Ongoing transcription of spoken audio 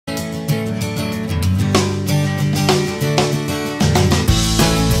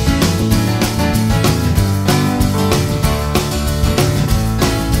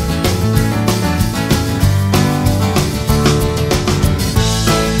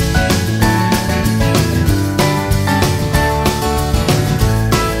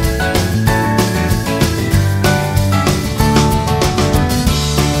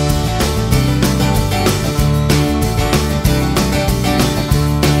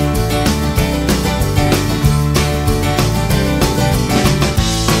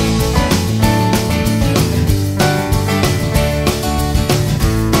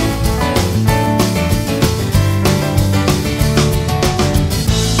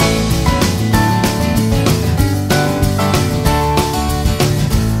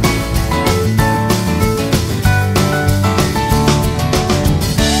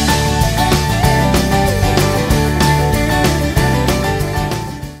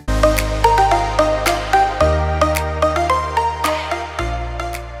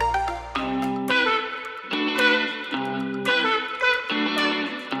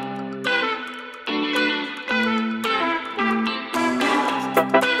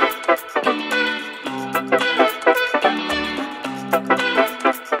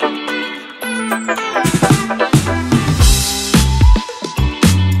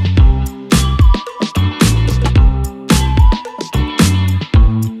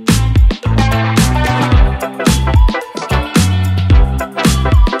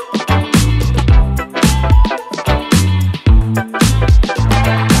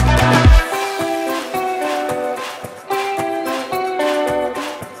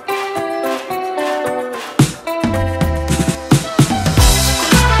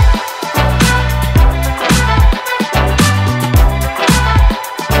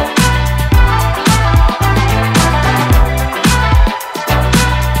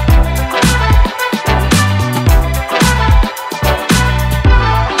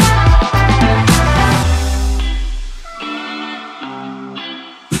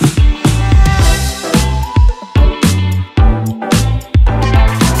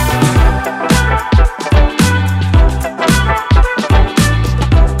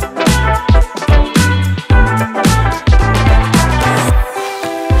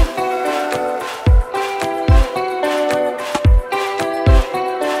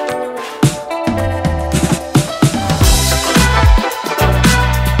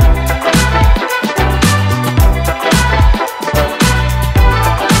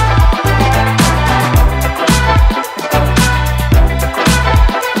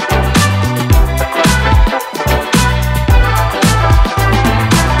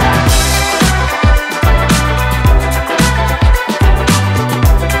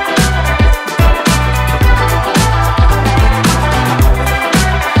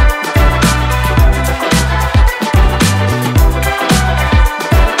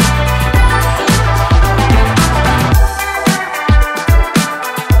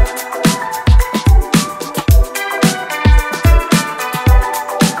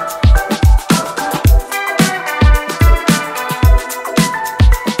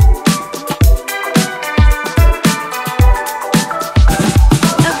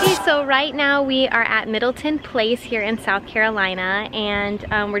Middleton Place here in South Carolina, and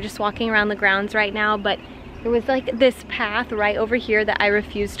we're just walking around the grounds right now, but there was like this path right over here that I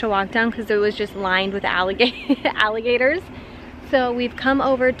refused to walk down because it was just lined with alligators. So we've come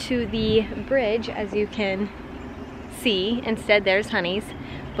over to the bridge, as you can see. Instead, there's Honey's.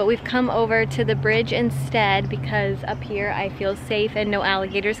 But we've come over to the bridge instead because up here I feel safe and no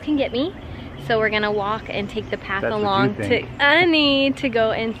alligators can get me. So we're gonna walk and take the path along to Honey to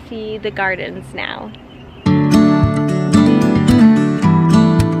go and see the gardens now.